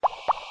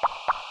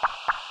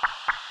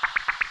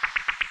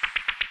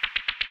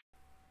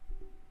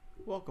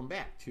Welcome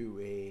back to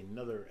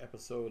another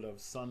episode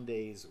of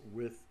Sundays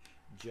with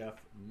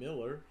Jeff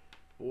Miller.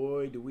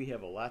 Boy, do we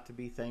have a lot to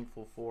be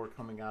thankful for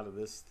coming out of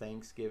this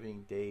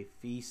Thanksgiving Day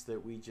feast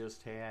that we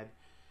just had.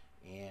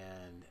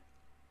 And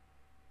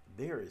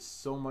there is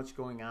so much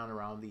going on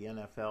around the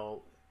NFL.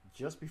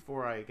 Just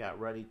before I got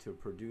ready to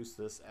produce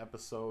this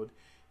episode,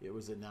 it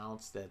was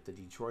announced that the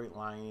Detroit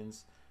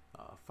Lions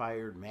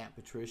fired Matt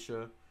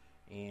Patricia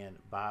and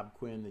Bob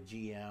Quinn, the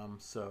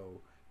GM.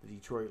 So the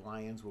Detroit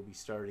Lions will be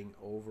starting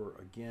over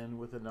again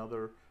with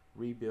another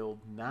rebuild.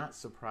 Not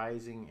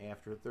surprising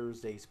after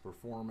Thursday's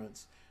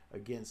performance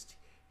against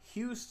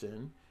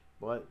Houston,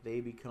 but they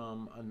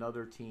become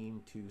another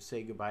team to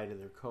say goodbye to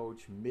their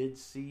coach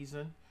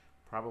mid-season.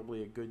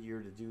 Probably a good year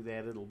to do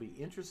that. It'll be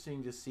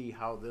interesting to see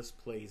how this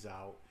plays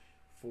out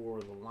for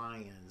the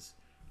Lions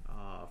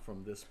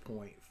from this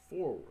point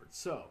forward.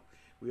 So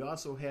we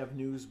also have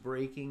news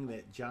breaking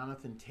that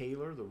Jonathan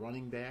Taylor, the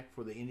running back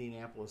for the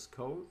Indianapolis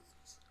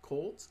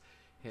Colts,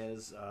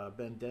 has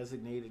been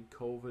designated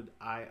COVID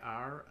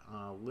IR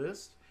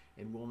list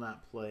and will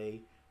not play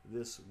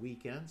this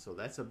weekend. So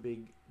that's a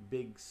big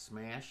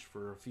smash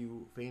for a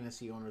few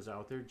fantasy owners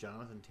out there.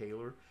 Jonathan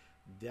Taylor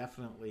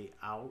definitely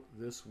out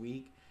this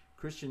week.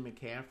 Christian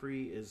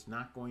McCaffrey is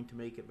not going to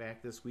make it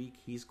back this week.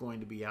 He's going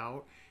to be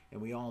out,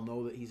 and we all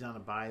know that he's on a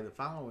bye the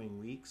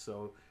following week.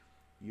 So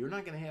you're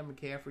not going to have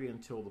McCaffrey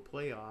until the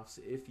playoffs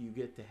if you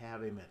get to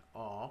have him at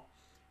all.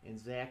 And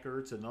Zach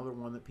Ertz, another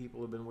one that people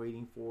have been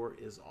waiting for,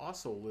 is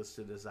also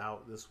listed as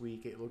out this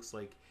week. It looks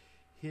like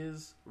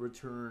his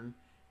return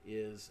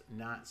is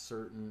not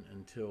certain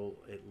until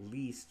at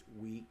least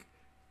week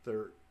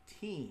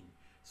 13.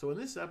 So in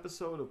this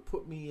episode of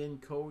Put Me In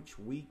Coach,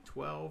 week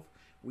 12,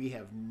 we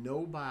have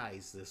no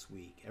buys this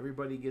week.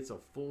 Everybody gets a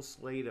full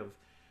slate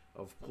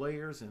of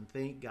players, and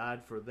thank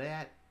God for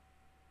that.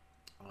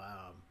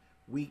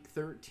 Week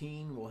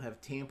 13, we'll have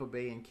Tampa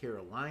Bay and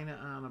Carolina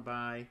on a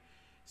bye.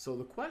 So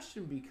the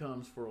question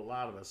becomes for a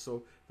lot of us.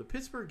 So the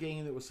Pittsburgh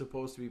game that was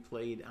supposed to be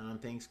played on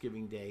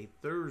Thanksgiving Day,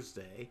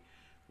 Thursday,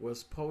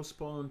 was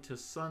postponed to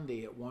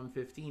Sunday at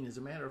 1:15. As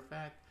a matter of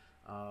fact,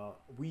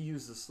 we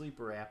use the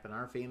Sleeper app in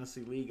our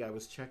fantasy league. I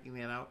was checking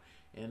that out,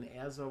 and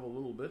as of a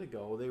little bit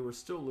ago, they were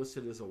still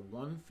listed as a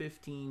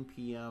 1:15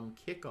 p.m.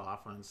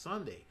 kickoff on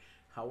Sunday.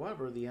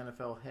 However, the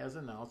NFL has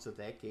announced that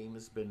that game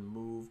has been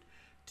moved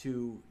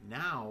to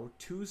now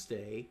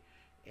Tuesday,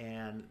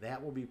 and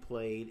that will be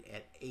played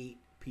at 8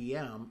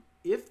 p.m.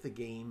 if the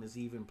game is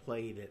even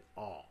played at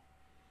all.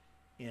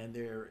 And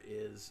there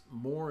is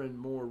more and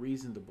more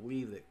reason to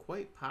believe that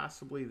quite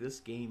possibly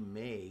this game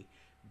may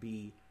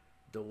be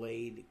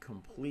delayed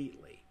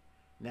completely.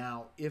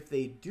 Now, if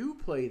they do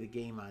play the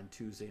game on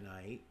Tuesday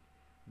night,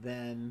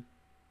 then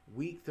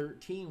week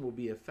 13 will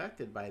be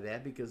affected by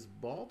that because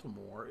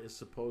Baltimore is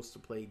supposed to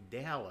play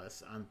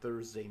Dallas on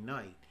Thursday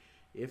night.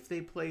 If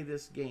they play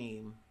this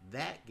game,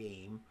 that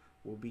game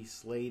will be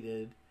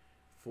slated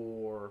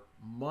for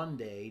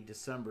Monday,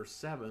 December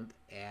 7th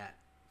at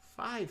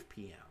 5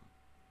 p.m.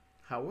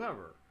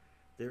 However,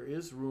 there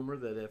is rumor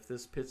that if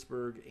this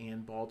Pittsburgh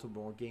and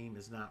Baltimore game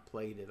is not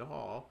played at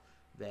all,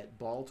 that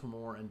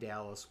Baltimore and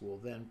Dallas will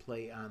then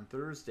play on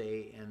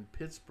Thursday, and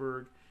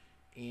Pittsburgh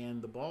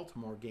and the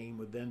Baltimore game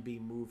would then be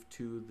moved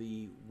to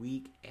the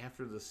week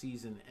after the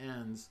season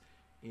ends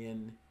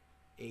in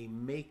a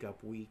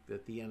makeup week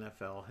that the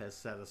NFL has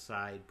set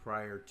aside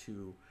prior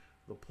to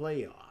the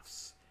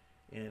playoffs,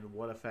 and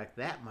what effect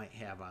that might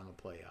have on the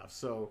playoffs.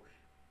 So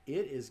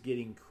it is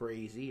getting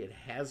crazy. It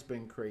has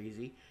been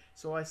crazy.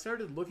 So I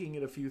started looking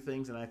at a few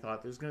things, and I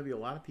thought there's going to be a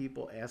lot of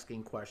people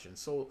asking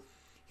questions. So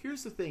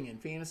here's the thing. In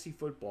fantasy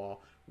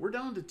football, we're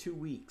down to 2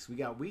 weeks. We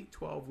got week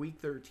 12, week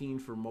 13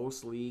 for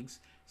most leagues.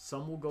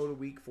 Some will go to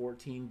week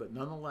 14, but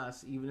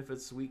nonetheless, even if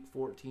it's week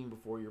 14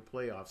 before your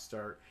playoffs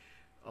start,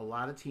 a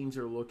lot of teams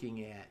are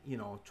looking at,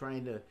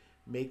 trying to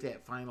make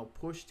that final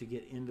push to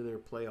get into their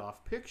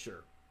playoff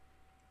picture.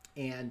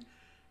 And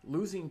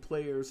losing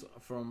players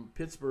from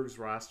Pittsburgh's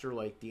roster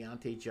like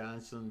Deontay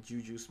Johnson,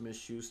 Juju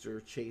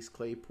Smith-Schuster, Chase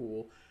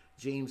Claypool,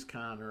 James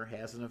Conner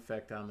has an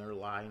effect on their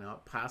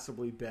lineup,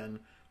 possibly Ben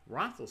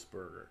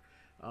Roethlisberger.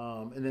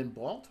 And then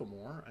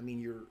Baltimore,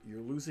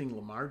 you're losing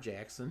Lamar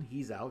Jackson,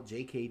 he's out.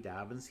 J.K.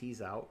 Dobbins,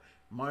 he's out.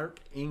 Mark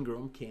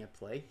Ingram can't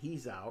play,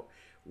 he's out.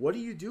 What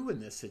do you do in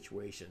this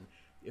situation?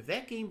 If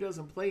that game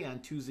doesn't play on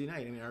Tuesday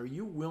night, are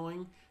you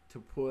willing to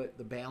put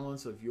the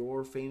balance of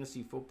your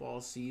fantasy football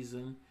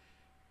season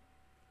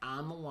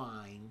on the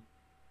line,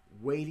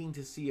 waiting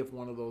to see if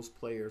one of those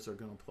players are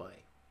going to play?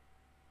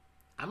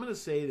 I'm going to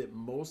say that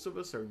most of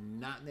us are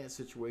not in that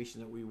situation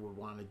that we would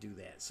want to do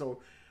that. So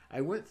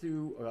I went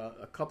through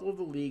a couple of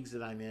the leagues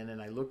that I'm in,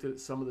 and I looked at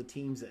some of the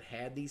teams that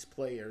had these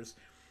players,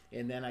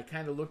 and then I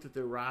kind of looked at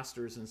their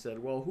rosters and said,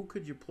 well, who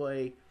could you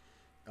play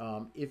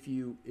if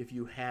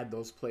you had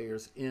those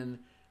players in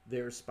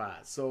their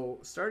spot? So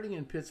starting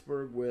in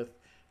Pittsburgh with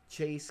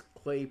Chase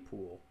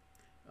Claypool,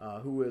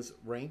 who is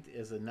ranked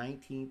as a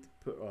 19th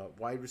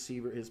wide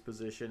receiver at his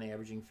position,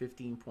 averaging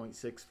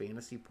 15.6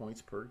 fantasy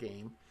points per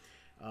game.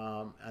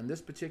 On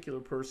this particular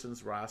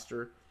person's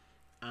roster,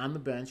 On the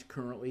bench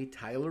currently,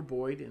 Tyler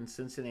Boyd in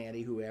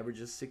Cincinnati, who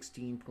averages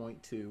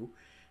 16.2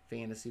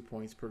 fantasy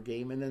points per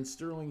game, and then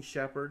Sterling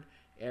Shepard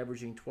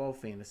averaging 12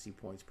 fantasy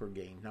points per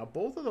game. Now,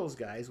 both of those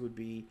guys would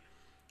be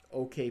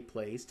okay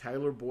plays.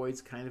 Tyler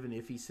Boyd's kind of an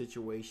iffy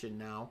situation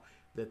now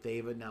that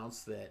they've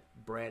announced that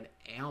Brad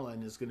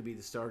Allen is going to be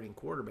the starting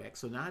quarterback.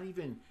 So not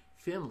even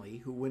Finley,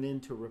 who went in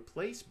to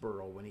replace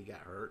Burrow when he got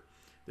hurt,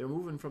 they're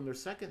moving from their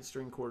second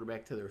string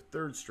quarterback to their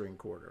third string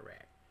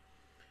quarterback.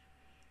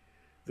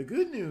 The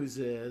good news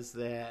is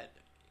that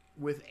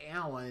with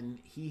Allen,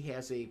 he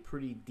has a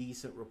pretty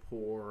decent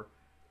rapport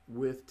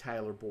with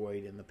Tyler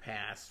Boyd in the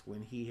past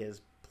when he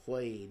has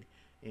played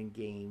in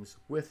games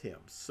with him.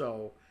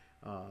 So,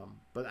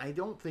 but I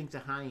don't think the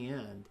high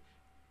end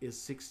is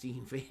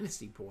 16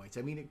 fantasy points.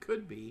 I mean, it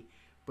could be,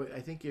 but I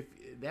think if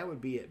that would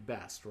be at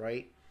best,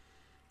 right?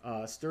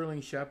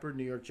 Sterling Shepard,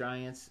 New York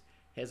Giants,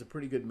 has a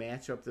pretty good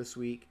matchup this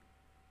week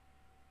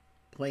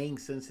playing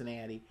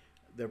Cincinnati.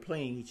 They're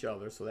playing each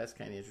other, so that's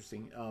kind of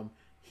interesting.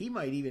 He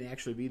might even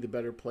actually be the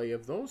better play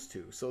of those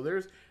two. So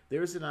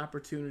there's an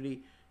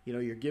opportunity. You know,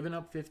 you're giving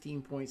up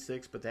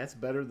 15.6, but that's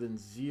better than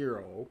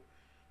 0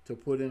 to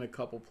put in a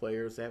couple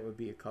players. That would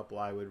be a couple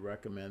I would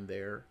recommend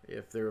there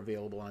if they're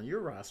available on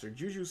your roster.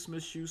 Juju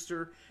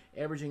Smith-Schuster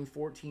averaging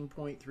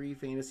 14.3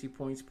 fantasy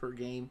points per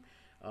game.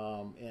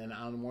 And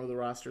on one of the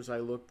rosters I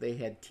looked, they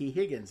had T.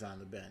 Higgins on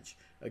the bench.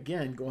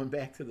 Again, going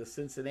back to the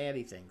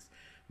Cincinnati things.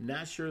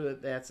 Not sure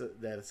that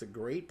it's a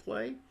great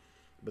play,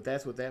 but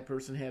that's what that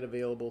person had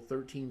available,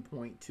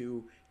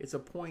 13.2. It's a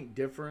point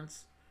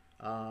difference.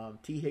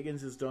 T.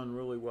 Higgins has done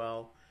really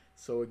well.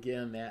 So,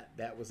 again,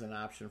 that was an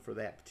option for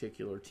that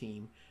particular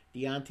team.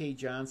 Deontay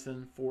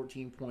Johnson,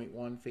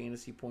 14.1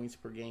 fantasy points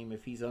per game.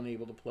 If he's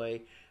unable to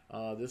play,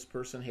 this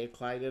person had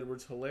Clyde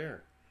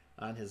Edwards-Helaire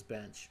on his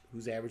bench,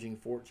 who's averaging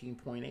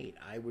 14.8.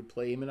 I would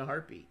play him in a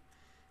heartbeat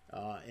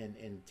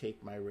and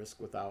take my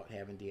risk without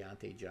having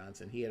Deontay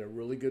Johnson. He had a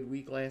really good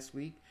week last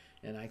week,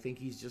 and I think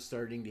he's just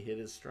starting to hit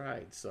his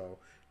stride. So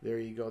there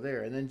you go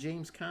there. And then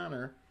James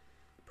Conner,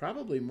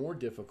 probably more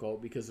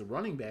difficult because the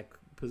running back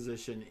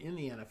position in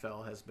the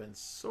NFL has been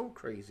so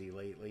crazy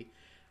lately.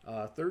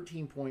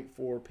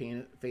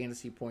 13.4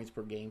 fantasy points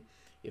per game.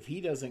 If he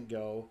doesn't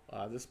go,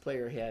 this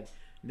player had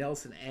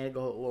Nelson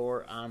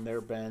Aguilar on their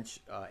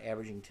bench,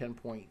 averaging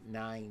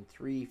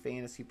 10.93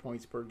 fantasy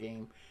points per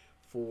game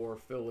for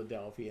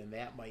Philadelphia, and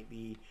that might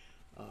be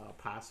a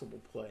possible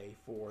play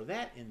for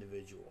that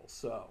individual.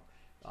 So,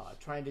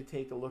 trying to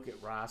take a look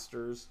at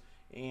rosters,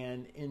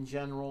 and in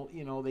general,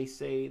 you know, they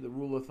say the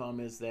rule of thumb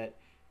is that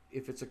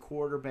if it's a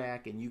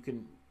quarterback and you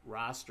can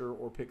roster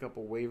or pick up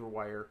a waiver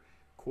wire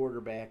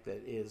quarterback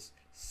that is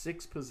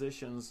 6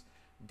 positions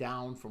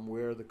down from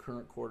where the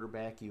current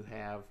quarterback you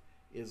have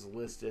is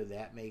listed,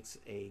 that makes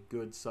a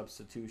good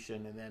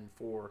substitution. And then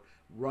for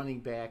running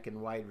back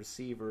and wide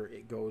receiver,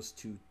 it goes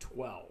to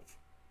 12.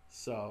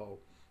 So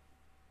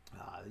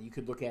you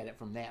could look at it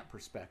from that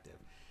perspective.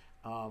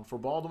 For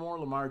Baltimore,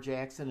 Lamar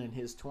Jackson and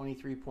his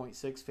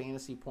 23.6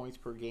 fantasy points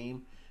per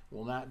game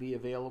will not be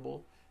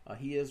available.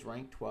 He is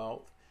ranked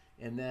 12th.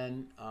 And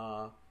then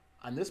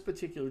on this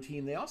particular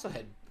team, they also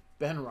had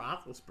Ben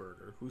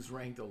Roethlisberger, who's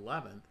ranked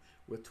 11th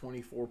with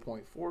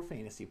 24.4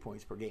 fantasy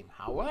points per game.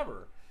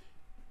 However,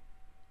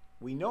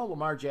 we know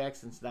Lamar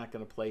Jackson's not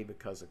going to play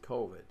because of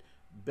COVID.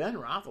 Ben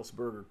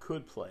Roethlisberger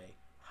could play.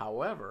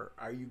 However,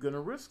 are you going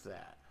to risk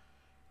that?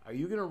 Are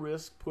you going to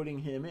risk putting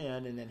him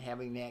in and then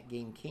having that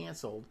game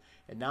canceled,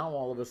 and now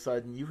all of a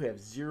sudden you have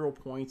 0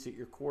 points at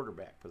your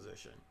quarterback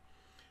position?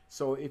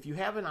 So if you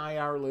have an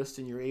IR list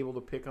and you're able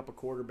to pick up a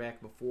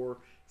quarterback before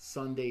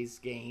Sunday's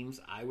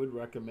games, I would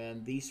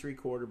recommend these 3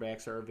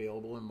 quarterbacks are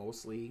available in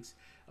most leagues.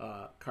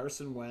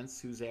 Carson Wentz,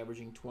 who's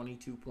averaging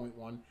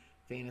 22.1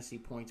 fantasy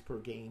points per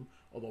game,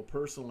 although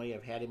personally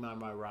I've had him on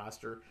my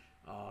roster.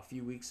 A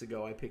few weeks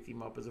ago I picked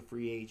him up as a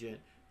free agent,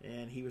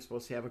 and he was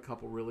supposed to have a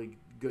couple really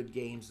good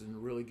games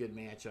and really good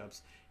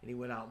matchups, and he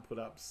went out and put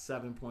up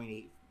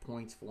 7.8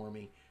 points for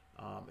me.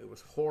 It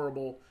was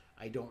horrible.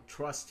 I don't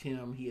trust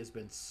him. He has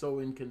been so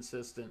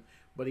inconsistent,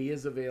 but he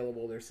is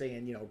available. They're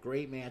saying, you know,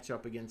 great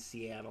matchup against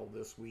Seattle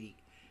this week.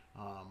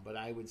 But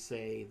I would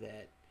say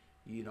that,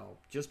 you know,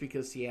 just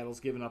because Seattle's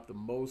given up the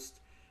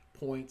most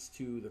points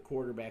to the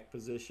quarterback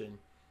position,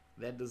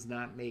 that does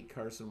not make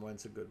Carson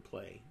Wentz a good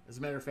play. As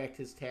a matter of fact,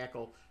 his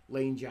tackle,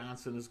 Lane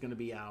Johnson, is going to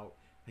be out.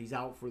 He's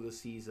out for the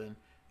season,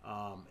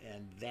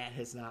 and that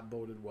has not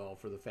boded well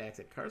for the fact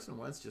that Carson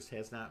Wentz just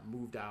has not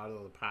moved out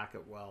of the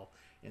pocket well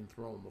and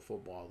thrown the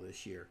football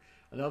this year.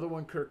 Another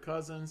one, Kirk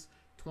Cousins,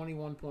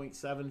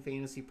 21.7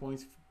 fantasy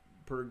points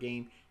per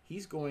game.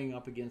 He's going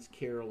up against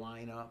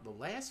Carolina. The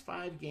last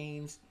 5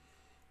 games,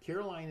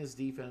 Carolina's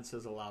defense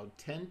has allowed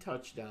 10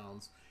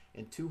 touchdowns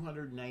and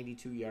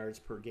 292 yards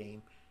per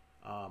game.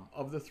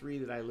 Of the 3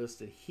 that I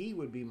listed, he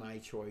would be my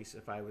choice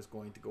if I was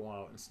going to go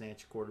out and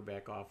snatch a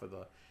quarterback off of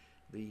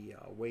the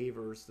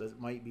waivers that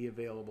might be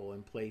available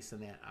in place in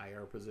that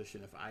IR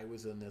position if I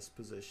was in this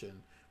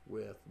position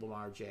with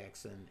Lamar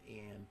Jackson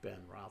and Ben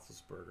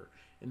Roethlisberger.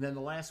 And then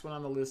the last one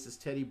on the list is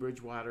Teddy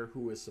Bridgewater,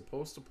 who is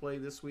supposed to play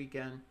this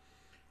weekend.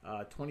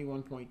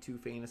 21.2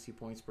 fantasy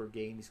points per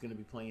game. He's going to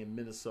be playing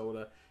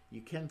Minnesota.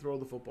 You can throw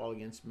the football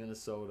against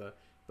Minnesota,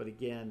 but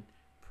again,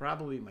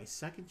 probably my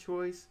second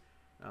choice.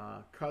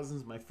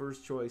 Cousins my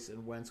first choice,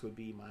 and Wentz would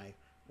be my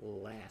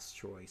last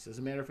choice. As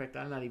a matter of fact,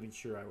 I'm not even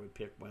sure I would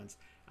pick Wentz.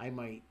 I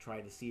might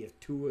try to see if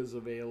Tua's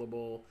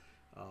available,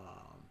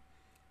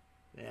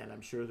 and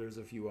I'm sure there's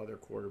a few other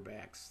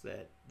quarterbacks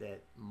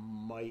that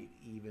might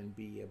even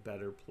be a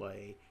better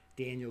play.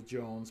 Daniel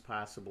Jones,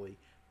 possibly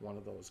one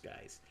of those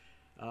guys.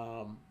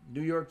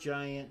 New York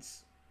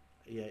Giants,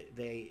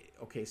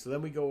 okay, so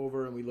then we go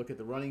over and we look at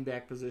the running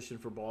back position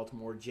for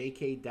Baltimore.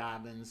 J.K.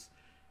 Dobbins,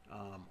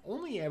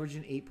 only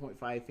averaging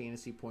 8.5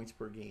 fantasy points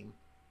per game.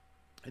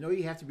 I know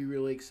you have to be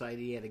really excited.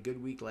 He had a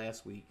good week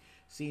last week.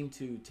 Seemed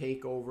to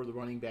take over the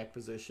running back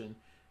position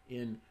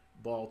in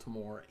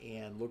Baltimore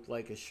and looked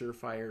like a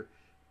surefire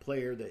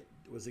player that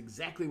was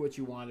exactly what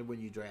you wanted when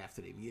you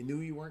drafted him. You knew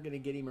you weren't going to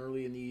get him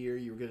early in the year.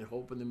 You were going to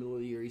hope in the middle of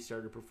the year he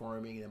started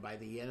performing, and then by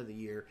the end of the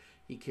year,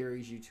 he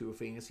carries you to a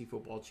fantasy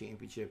football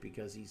championship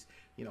because he's,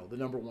 the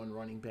number one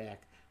running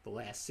back the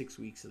last 6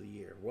 weeks of the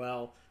year.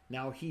 Well,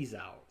 now he's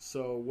out.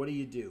 So what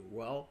do?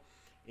 Well,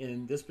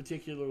 in this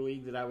particular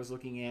league that I was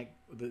looking at,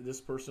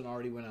 this person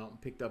already went out and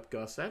picked up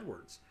Gus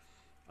Edwards,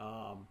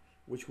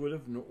 which would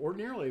have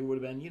ordinarily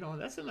would have been,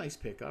 that's a nice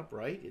pickup,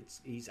 right?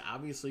 He's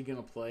obviously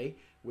going to play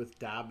with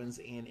Dobbins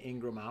and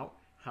Ingram out.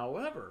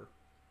 However,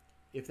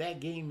 if that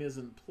game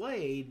isn't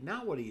played,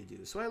 now what do you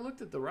do? So I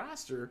looked at the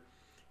roster.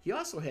 He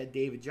also had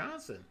David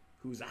Johnson,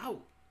 who's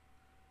out,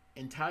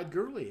 and Todd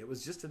Gurley. It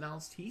was just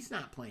announced he's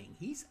not playing.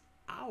 He's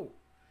out.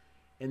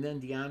 And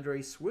then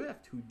DeAndre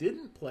Swift, who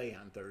didn't play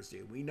on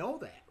Thursday. We know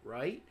that,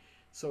 right?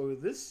 So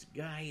this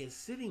guy is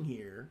sitting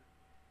here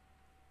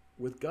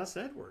with Gus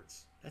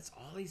Edwards. That's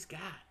all he's got.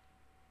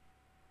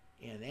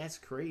 And that's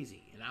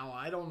crazy. And now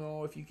I don't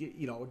know if you get,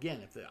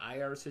 again, if the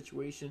IR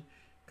situation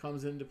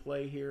comes into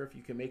play here, if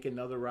you can make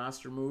another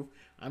roster move.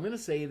 I'm going to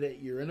say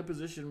that you're in a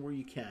position where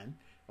you can,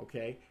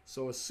 okay?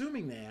 So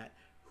assuming that,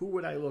 who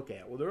would I look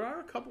at? Well, there are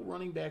a couple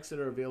running backs that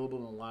are available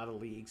in a lot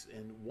of leagues,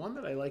 and one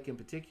that I like in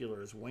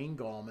particular is Wayne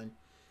Gallman,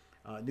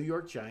 New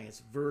York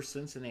Giants versus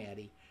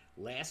Cincinnati.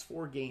 Last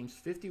 4 games,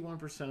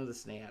 51% of the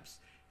snaps,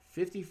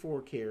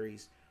 54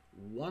 carries,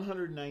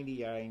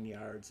 199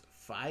 yards,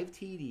 5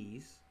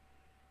 TDs,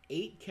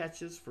 8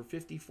 catches for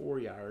 54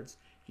 yards.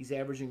 He's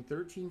averaging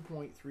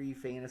 13.3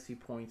 fantasy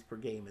points per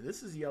game. And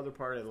this is the other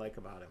part I like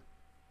about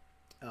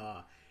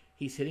him.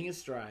 He's hitting his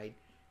stride.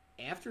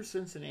 After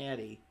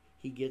Cincinnati,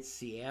 he gets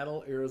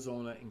Seattle,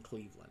 Arizona, and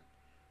Cleveland.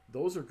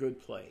 Those are good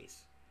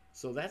plays.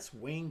 So that's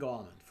Wayne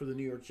Gallman for the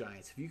New York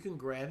Giants. If you can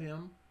grab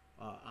him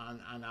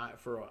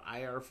for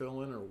an IR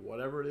fill-in or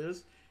whatever it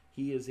is,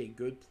 he is a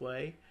good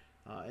play.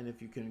 And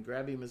if you can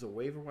grab him as a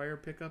waiver wire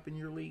pickup in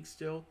your league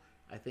still,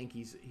 I think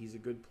he's a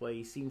good play.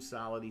 He seems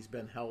solid. He's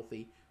been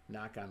healthy.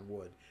 Knock on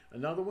wood.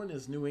 Another one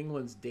is New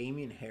England's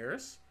Damian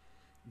Harris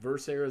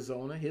versus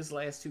Arizona. His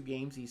last 2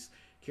 games, he's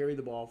carried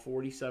the ball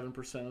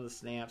 47% of the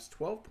snaps,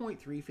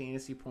 12.3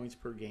 fantasy points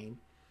per game,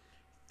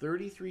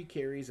 33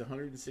 carries,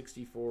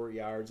 164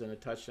 yards, and a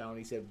touchdown.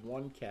 He's had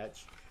 1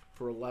 catch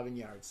for 11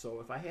 yards.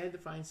 So if I had to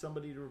find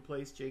somebody to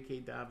replace J.K.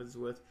 Dobbins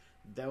with,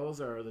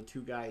 those are the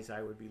 2 guys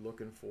I would be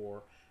looking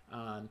for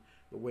on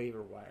the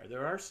waiver wire.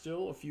 There are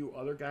still a few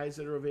other guys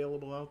that are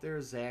available out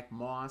there. Zach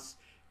Moss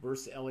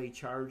versus LA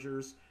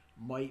Chargers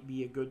might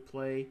be a good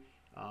play.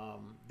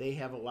 They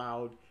have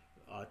allowed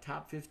a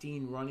top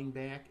 15 running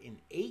back in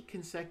 8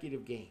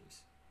 consecutive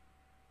games.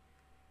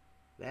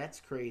 That's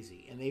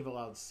crazy. And they've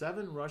allowed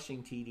 7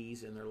 rushing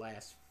TDs in their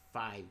last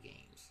 5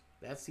 games.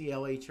 That's the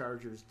LA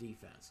Chargers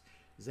defense.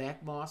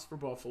 Zach Moss for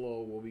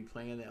Buffalo will be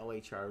playing the LA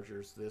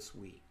Chargers this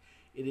week.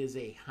 It is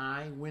a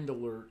high wind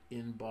alert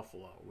in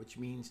Buffalo, which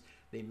means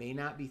they may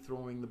not be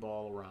throwing the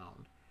ball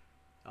around.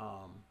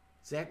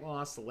 Zach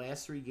Moss, the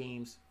last 3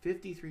 games,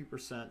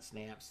 53%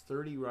 snaps,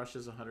 30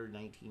 rushes,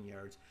 119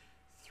 yards,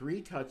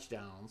 3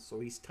 touchdowns. So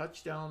he's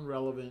touchdown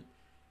relevant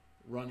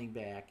running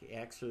back.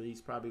 Actually,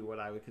 he's probably what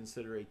I would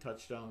consider a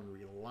touchdown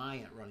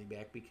reliant running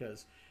back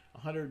because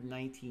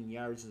 119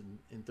 yards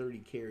and 30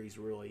 carries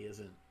really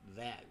isn't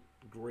that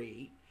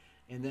great.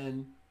 And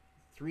then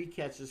 3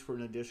 catches for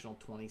an additional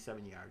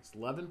 27 yards.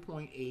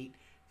 11.8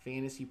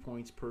 fantasy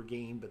points per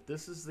game. But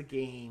this is the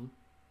game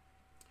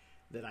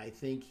that I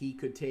think he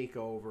could take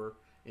over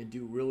and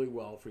do really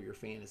well for your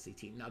fantasy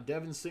team. Now,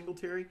 Devin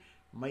Singletary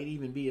might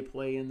even be a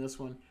play in this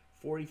one.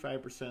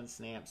 45%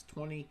 snaps,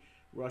 20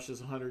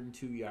 rushes,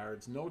 102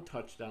 yards. No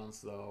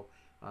touchdowns, though,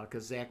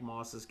 because Zach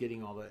Moss is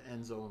getting all the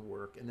end zone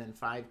work. And then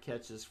 5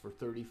 catches for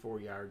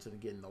 34 yards, and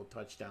again, no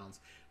touchdowns.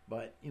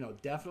 But,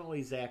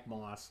 definitely Zach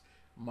Moss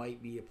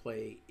might be a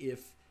play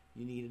if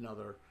you need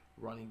another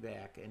running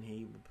back, and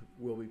he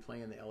will be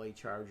playing the LA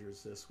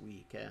Chargers this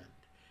weekend.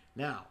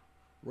 Now,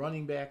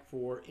 running back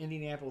for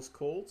Indianapolis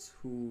Colts,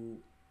 who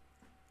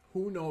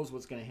knows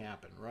what's going to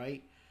happen,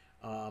 right?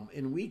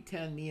 In Week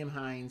 10, Nyheim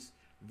Hines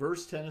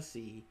versus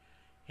Tennessee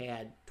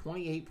had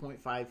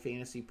 28.5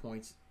 fantasy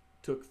points,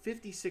 took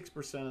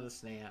 56% of the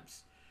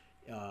snaps,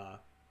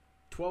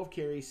 12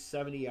 carries,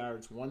 70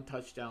 yards, 1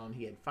 touchdown.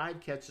 He had 5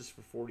 catches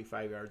for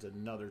 45 yards,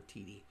 another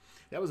TD.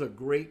 That was a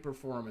great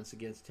performance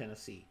against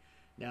Tennessee.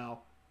 Now,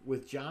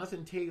 with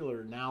Jonathan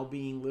Taylor now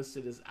being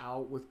listed as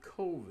out with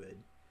COVID,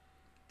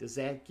 does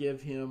that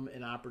give him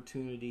an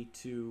opportunity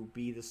to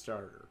be the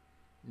starter?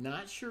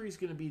 Not sure he's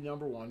going to be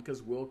number one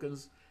because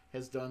Wilkins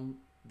has done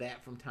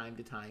that from time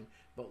to time.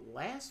 But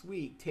last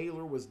week,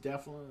 Taylor was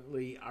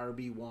definitely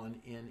RB1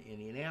 in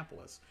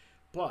Indianapolis.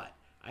 But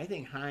I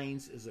think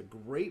Hines is a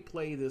great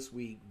play this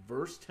week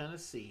versus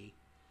Tennessee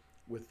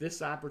with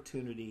this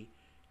opportunity.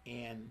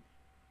 And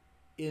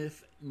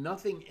if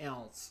nothing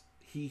else,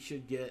 he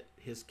should get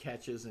his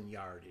catches and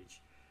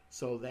yardage.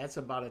 So that's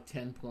about a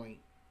 10-point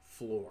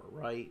floor,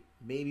 right?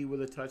 Maybe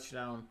with a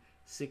touchdown,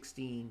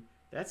 16.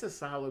 That's a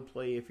solid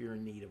play if you're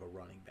in need of a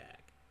running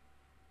back.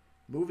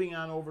 Moving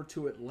on over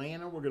to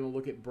Atlanta, we're going to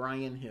look at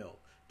Brian Hill.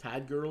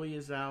 Todd Gurley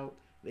is out.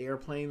 They are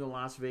playing the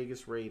Las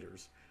Vegas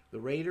Raiders. The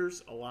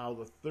Raiders allow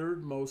the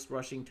third most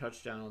rushing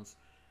touchdowns.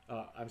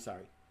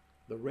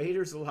 The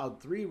Raiders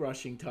allowed 3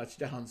 rushing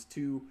touchdowns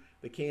to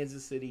the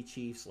Kansas City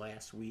Chiefs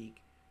last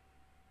week.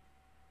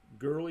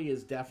 Gurley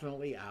is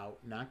definitely out,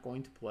 not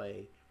going to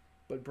play.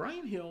 But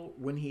Brian Hill,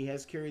 when he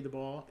has carried the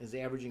ball, is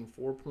averaging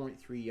 4.3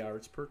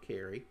 yards per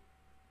carry.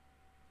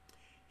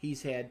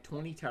 He's had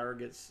 20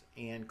 targets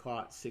and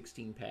caught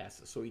 16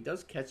 passes. So he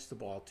does catch the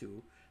ball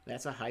too.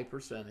 That's a high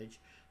percentage.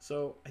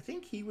 So I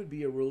think he would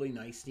be a really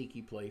nice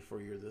sneaky play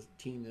for your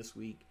team this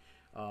week.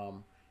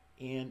 And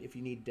if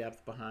you need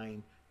depth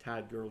behind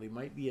Todd Gurley,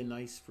 might be a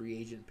nice free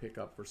agent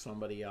pickup for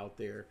somebody out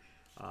there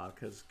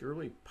because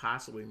Gurley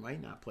possibly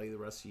might not play the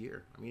rest of the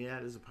year. I mean,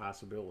 that is a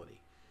possibility.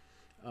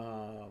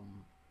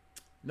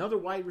 Another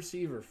wide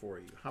receiver for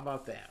you. How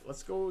about that?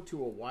 Let's go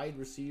to a wide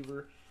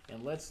receiver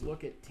and let's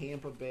look at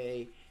Tampa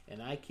Bay.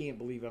 And I can't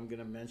believe I'm going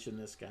to mention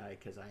this guy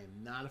because I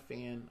am not a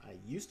fan. I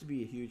used to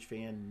be a huge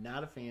fan,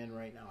 not a fan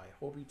right now. I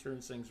hope he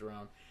turns things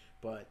around.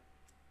 But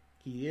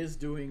he is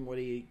doing what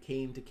he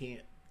came to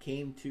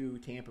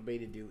Tampa Bay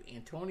to do.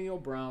 Antonio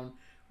Brown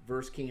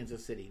versus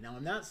Kansas City. Now,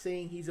 I'm not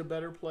saying he's a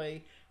better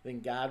play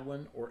than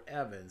Godwin or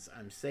Evans.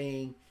 I'm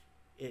saying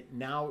it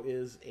now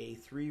is a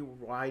 3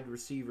 wide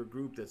receiver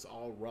group that's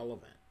all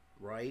relevant,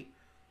 right?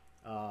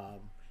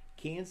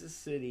 Kansas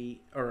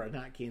City, or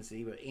not Kansas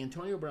City, but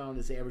Antonio Brown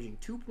is averaging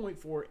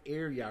 2.4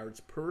 air yards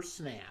per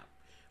snap,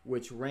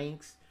 which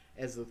ranks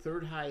as the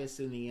 3rd highest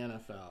in the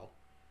NFL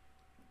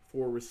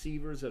for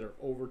receivers that are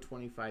over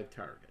 25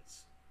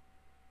 targets.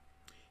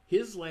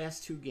 His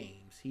last 2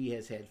 games, he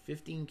has had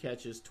 15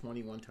 catches,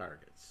 21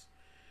 targets,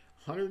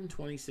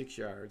 126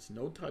 yards,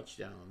 no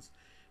touchdowns,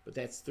 but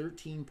that's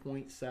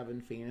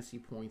 13.7 fantasy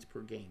points per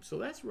game. So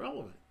that's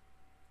relevant.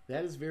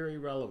 That is very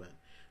relevant.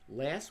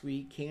 Last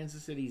week,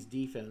 Kansas City's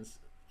defense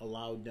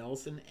allowed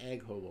Nelson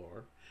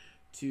Agholor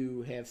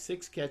to have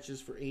 6 catches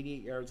for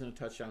 88 yards and a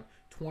touchdown,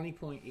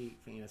 20.8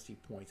 fantasy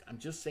points. I'm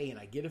just saying,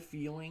 I get a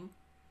feeling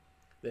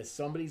that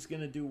somebody's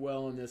going to do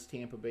well in this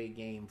Tampa Bay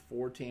game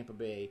for Tampa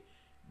Bay.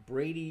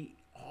 Brady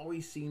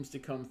always seems to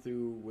come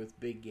through with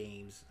big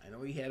games. I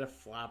know he had a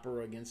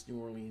flopper against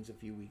New Orleans a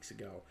few weeks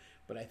ago,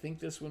 but I think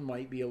this one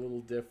might be a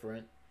little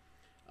different.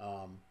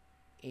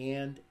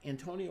 And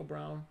Antonio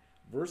Brown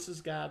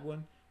versus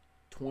Godwin,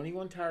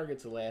 21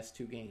 targets the last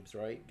 2 games,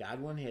 right?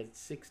 Godwin had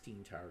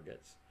 16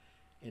 targets,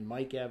 and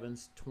Mike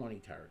Evans, 20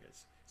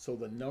 targets. So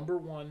the number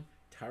 1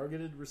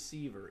 targeted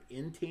receiver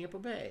in Tampa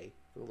Bay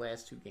for the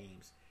last 2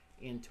 games,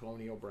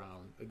 Antonio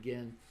Brown,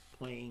 again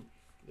playing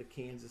the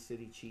Kansas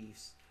City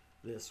Chiefs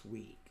this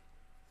week.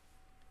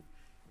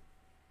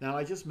 Now,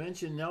 I just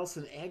mentioned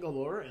Nelson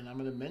Agholor, and I'm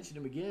going to mention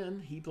him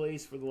again. He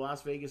plays for the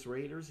Las Vegas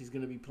Raiders. He's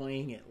going to be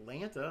playing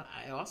Atlanta.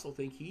 I also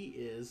think he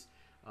is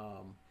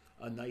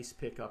a nice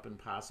pickup and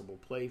possible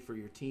play for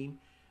your team.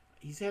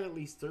 He's had at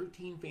least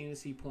 13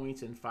 fantasy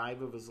points in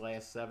 5 of his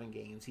last 7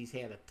 games. He's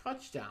had a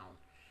touchdown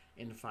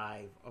in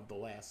 5 of the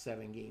last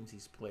 7 games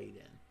he's played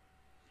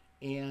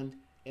in. And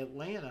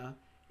Atlanta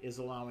is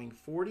allowing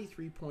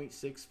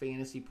 43.6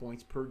 fantasy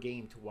points per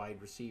game to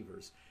wide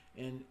receivers.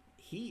 And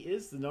he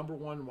is the number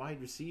 1 wide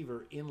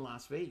receiver in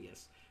Las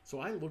Vegas. So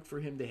I look for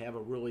him to have a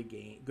really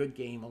good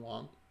game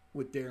along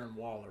with Darren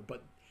Waller.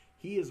 But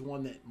he is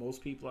one that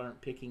most people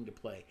aren't picking to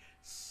play.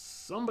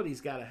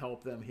 Somebody's got to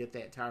help them hit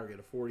that target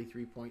of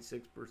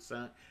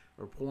 43.6%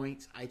 or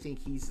points. I think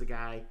he's the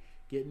guy.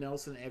 Get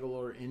Nelson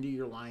Agholor into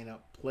your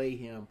lineup. Play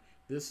him.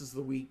 This is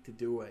the week to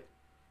do it.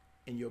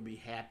 And you'll be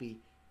happy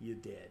you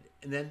did.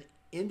 And then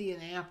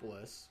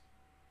Indianapolis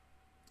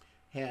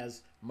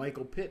has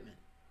Michael Pittman.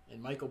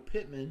 And Michael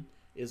Pittman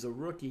is a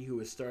rookie who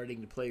is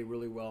starting to play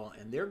really well.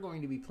 And they're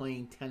going to be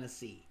playing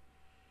Tennessee.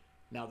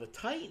 Now, the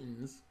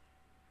Titans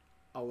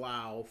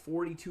allow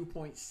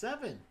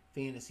 42.7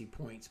 fantasy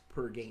points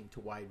per game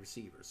to wide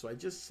receivers. So I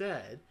just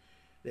said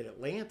that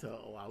Atlanta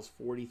allows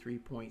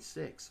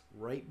 43.6.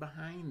 Right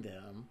behind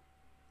them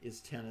is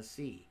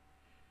Tennessee.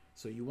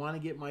 So you want to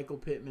get Michael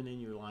Pittman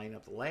in your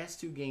lineup. The last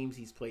 2 games,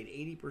 he's played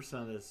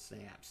 80% of the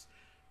snaps.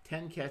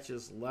 10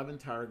 catches, 11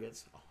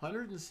 targets,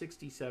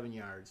 167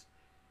 yards.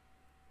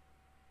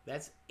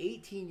 That's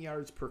 18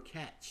 yards per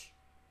catch.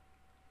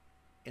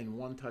 and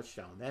 1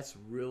 touchdown. That's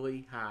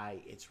really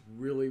high. It's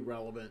really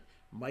relevant.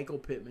 Michael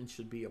Pittman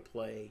should be a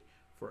play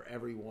for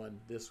everyone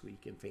this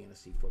week in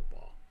fantasy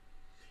football.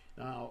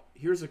 Now,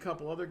 here's a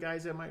couple other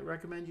guys I might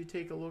recommend you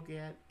take a look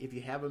at. If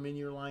you have them in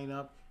your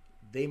lineup,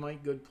 they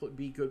might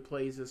be good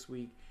plays this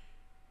week.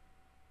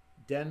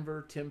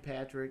 Denver, Tim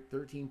Patrick,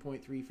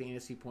 13.3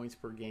 fantasy points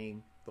per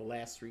game the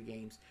last 3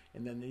 games.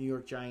 And then the New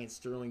York Giants,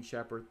 Sterling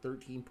Shepard,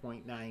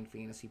 13.9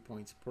 fantasy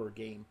points per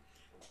game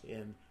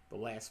in the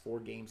last 4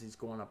 games. He's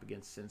going up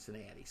against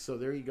Cincinnati. So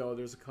there you go.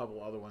 There's a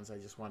couple other ones I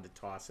just wanted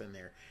to toss in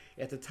there.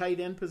 At the tight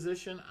end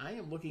position, I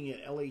am looking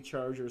at LA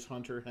Chargers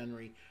Hunter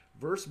Henry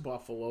versus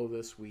Buffalo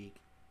this week.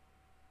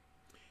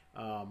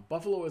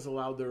 Buffalo has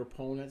allowed their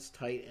opponents'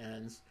 tight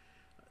ends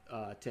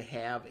to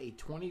have a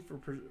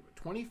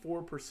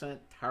 24%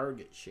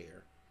 target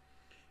share,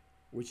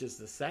 which is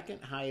the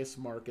second highest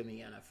mark in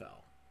the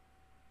NFL.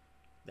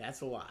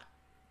 That's a lot.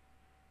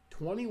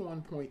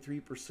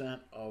 21.3%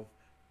 of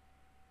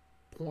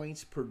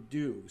points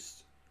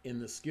produced in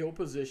the skill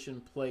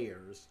position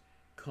players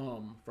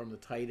come from the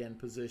tight end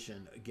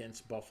position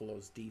against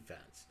Buffalo's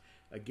defense.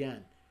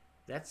 Again,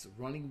 that's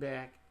running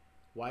back,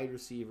 wide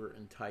receiver,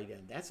 and tight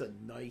end. That's a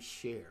nice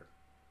share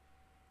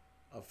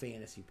of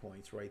fantasy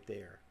points right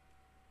there.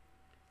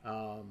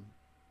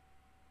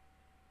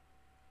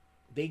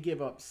 They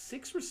give up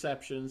 6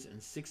 receptions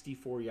and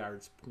 64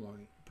 yards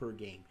per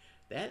game.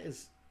 That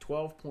is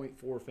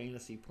 12.4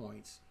 fantasy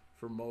points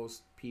for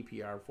most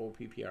PPR, full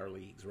PPR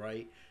leagues,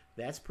 right?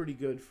 That's pretty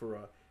good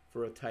for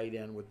a tight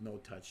end with no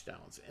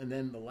touchdowns. And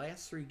then the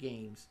last 3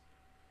 games,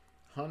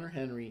 Hunter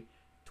Henry,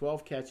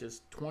 12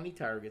 catches, 20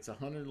 targets,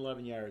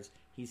 111 yards.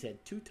 He's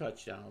had 2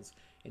 touchdowns,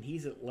 and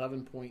he's at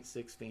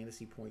 11.6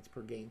 fantasy points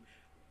per game.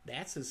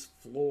 That's his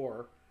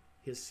floor.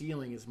 His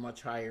ceiling is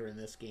much higher in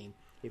this game.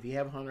 If you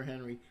have Hunter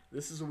Henry,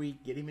 this is a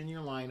week. Get him in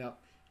your lineup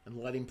and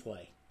let him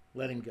play.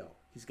 Let him go.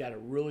 He's got a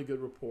really good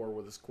rapport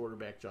with his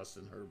quarterback,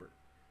 Justin Herbert.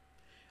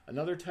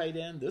 Another tight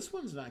end, this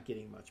one's not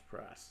getting much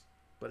press,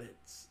 but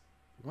it's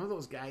one of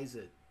those guys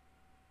that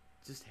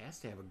just has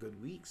to have a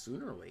good week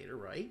sooner or later,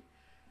 right?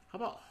 How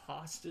about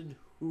Austin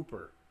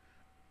Hooper?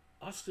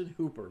 Austin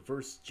Hooper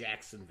versus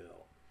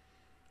Jacksonville.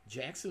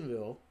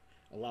 Jacksonville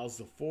allows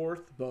the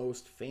 4th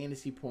most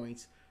fantasy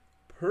points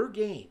per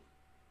game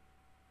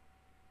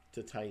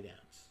to tight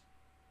ends.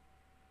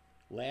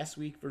 Last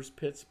week versus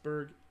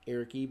Pittsburgh,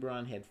 Eric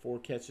Ebron had 4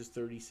 catches,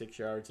 36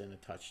 yards, and a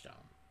touchdown.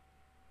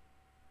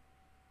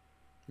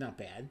 Not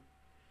bad.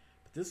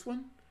 But this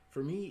one,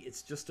 for me,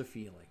 it's just a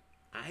feeling.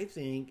 I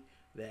think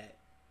that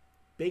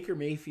Baker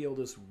Mayfield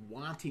is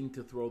wanting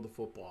to throw the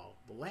football.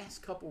 The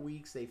last couple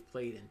weeks, they've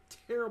played in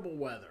terrible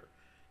weather.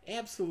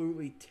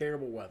 Absolutely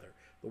terrible weather.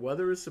 The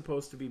weather is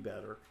supposed to be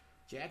better.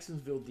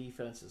 Jacksonville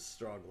defense is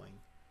struggling.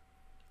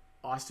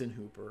 Austin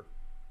Hooper,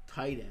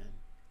 tight end,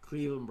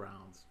 Cleveland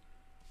Browns.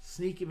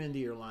 Sneak him into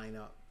your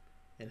lineup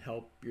and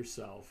help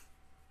yourself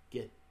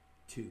get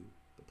to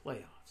the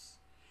playoffs.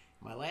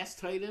 My last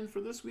tight end for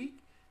this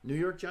week, New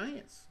York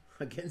Giants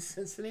against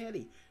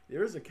Cincinnati.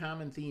 There is a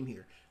common theme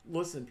here.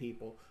 Listen,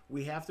 people,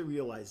 we have to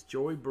realize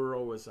Joey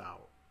Burrow is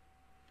out.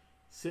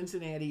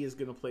 Cincinnati is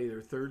going to play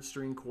their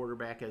 3rd-string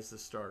quarterback as the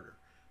starter.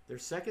 Their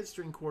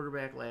 2nd-string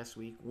quarterback last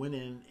week went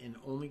in and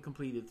only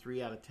completed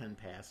 3 out of 10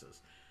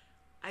 passes.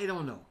 I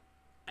don't know.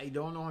 I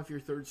don't know if your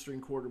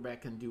 3rd-string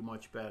quarterback can do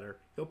much better.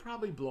 He'll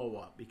probably blow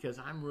up because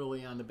I'm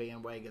really on the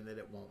bandwagon that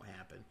it won't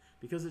happen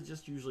because it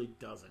just usually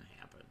doesn't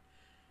happen.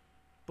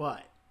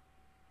 But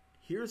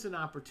here's an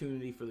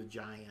opportunity for the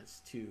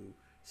Giants to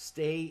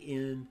stay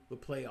in the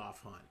playoff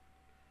hunt.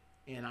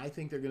 And I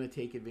think they're going to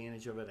take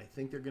advantage of it. I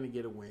think they're going to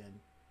get a win.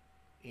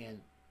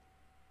 And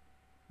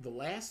the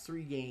last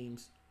 3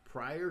 games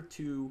prior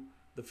to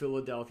the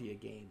Philadelphia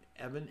game,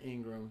 Evan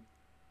Ingram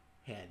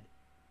had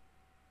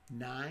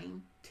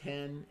 9,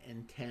 10,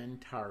 and 10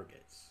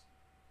 targets.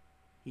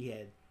 He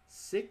had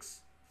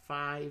 6,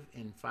 5,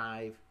 and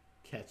 5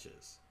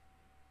 catches.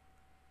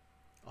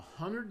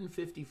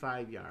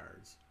 155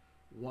 yards,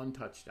 1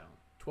 touchdown,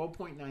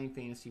 12.9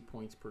 fantasy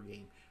points per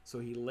game. So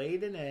he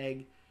laid an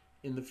egg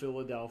in the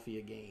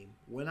Philadelphia game,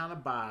 went on a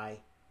bye,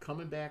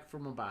 coming back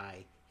from a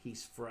bye,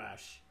 he's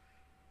fresh,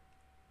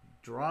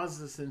 draws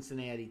the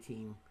Cincinnati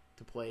team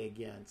to play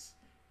against.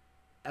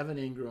 Evan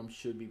Ingram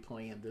should be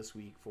playing this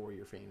week for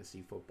your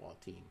fantasy football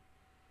team.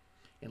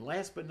 And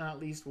last but not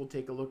least, we'll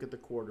take a look at the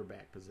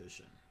quarterback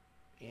position.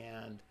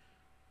 And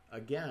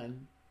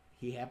again,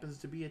 he happens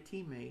to be a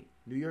teammate.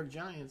 New York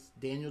Giants,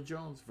 Daniel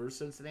Jones versus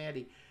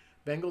Cincinnati.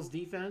 Bengals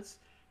defense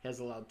has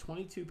allowed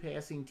 22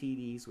 passing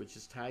TDs, which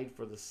is tied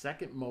for the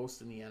 2nd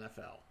most in the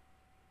NFL.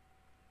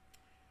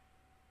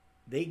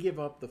 They give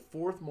up the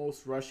 4th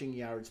most rushing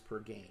yards per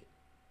game.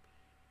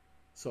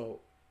 So,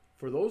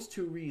 for those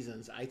 2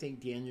 reasons, I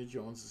think Daniel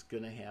Jones is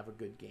going to have a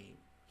good game.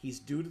 He's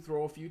due to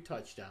throw a few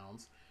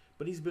touchdowns,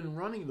 but he's been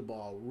running the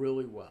ball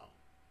really well.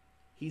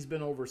 He's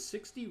been over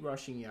 60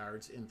 rushing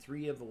yards in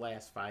 3 of the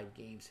last 5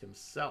 games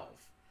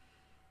himself,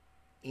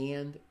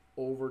 and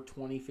over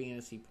 20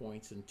 fantasy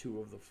points in 2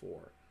 of the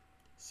 4.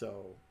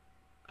 So,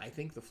 I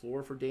think the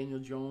floor for Daniel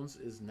Jones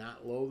is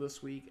not low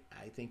this week.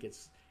 I think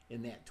it's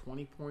in that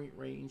 20-point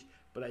range,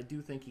 but I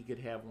do think he could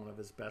have one of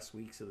his best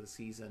weeks of the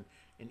season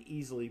and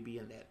easily be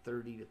in that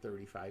 30 to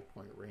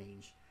 35-point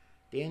range.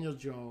 Daniel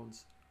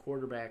Jones,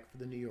 quarterback for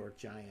the New York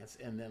Giants.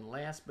 And then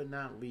last but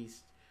not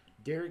least,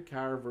 Derek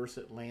Carr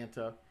versus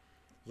Atlanta.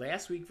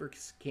 Last week for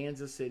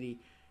Kansas City,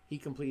 he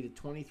completed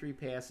 23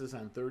 passes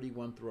on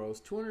 31 throws,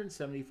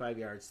 275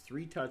 yards,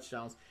 3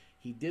 touchdowns.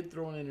 He did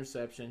throw an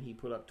interception. He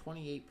put up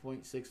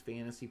 28.6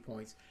 fantasy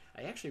points.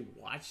 I actually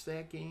watched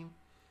that game,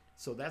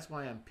 so that's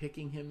why I'm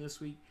picking him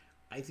this week.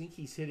 I think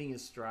he's hitting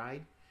his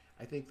stride.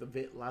 I think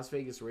the Las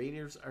Vegas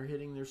Raiders are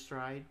hitting their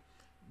stride.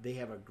 They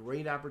have a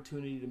great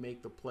opportunity to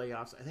make the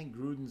playoffs. I think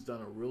Gruden's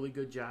done a really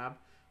good job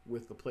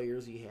with the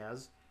players he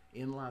has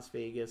in Las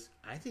Vegas.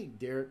 I think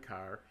Derek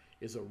Carr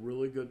is a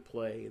really good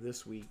play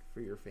this week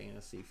for your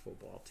fantasy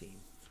football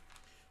team.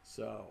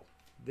 So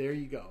there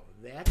you go.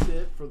 That's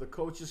it for the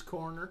Coach's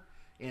Corner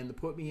and the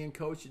Put Me In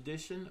Coach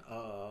edition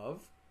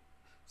of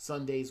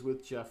Sundays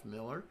with Jeff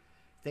Miller.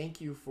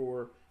 Thank you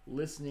for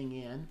listening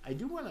in. I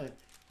do want to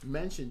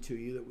mention to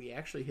you that we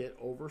actually hit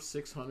over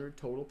 600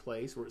 total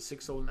plays. We're at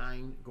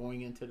 609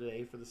 going into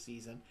today for the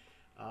season.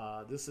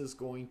 This is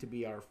going to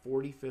be our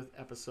 45th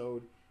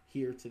episode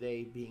here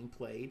today being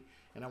played,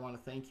 and I want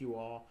to thank you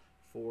all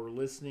for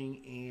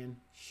listening and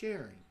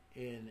sharing,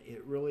 and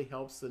it really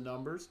helps the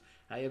numbers.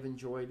 I have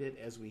enjoyed it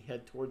as we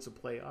head towards the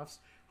playoffs.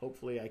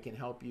 Hopefully I can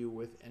help you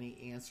with any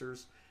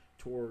answers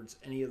towards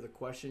any of the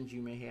questions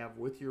you may have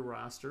with your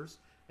rosters.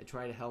 I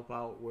try to help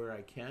out where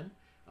I can.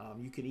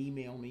 You can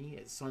email me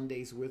at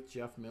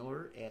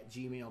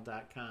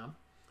sundayswithjeffmiller@gmail.com.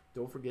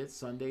 Don't forget,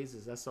 Sundays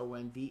is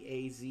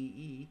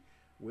SONDAZE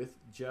with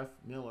Jeff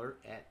Miller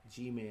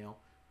 @gmail.com.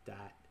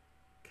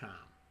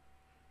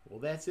 Well,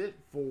 that's it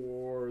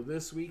for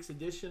this week's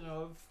edition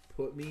of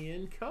Put Me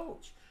In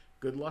Coach.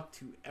 Good luck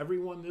to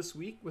everyone this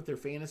week with their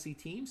fantasy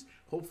teams.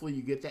 Hopefully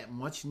you get that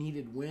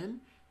much-needed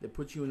win that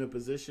puts you in a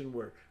position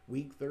where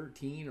week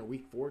 13 or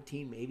week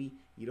 14, maybe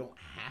you don't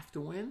have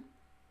to win.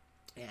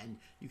 And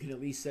you can at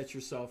least set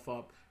yourself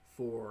up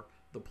for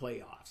the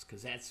playoffs,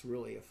 because that's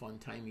really a fun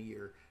time of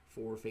year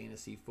for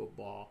fantasy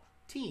football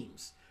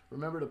teams.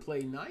 Remember to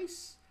play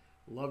nice,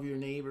 love your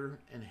neighbor,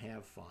 and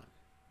have fun.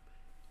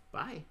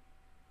 Bye.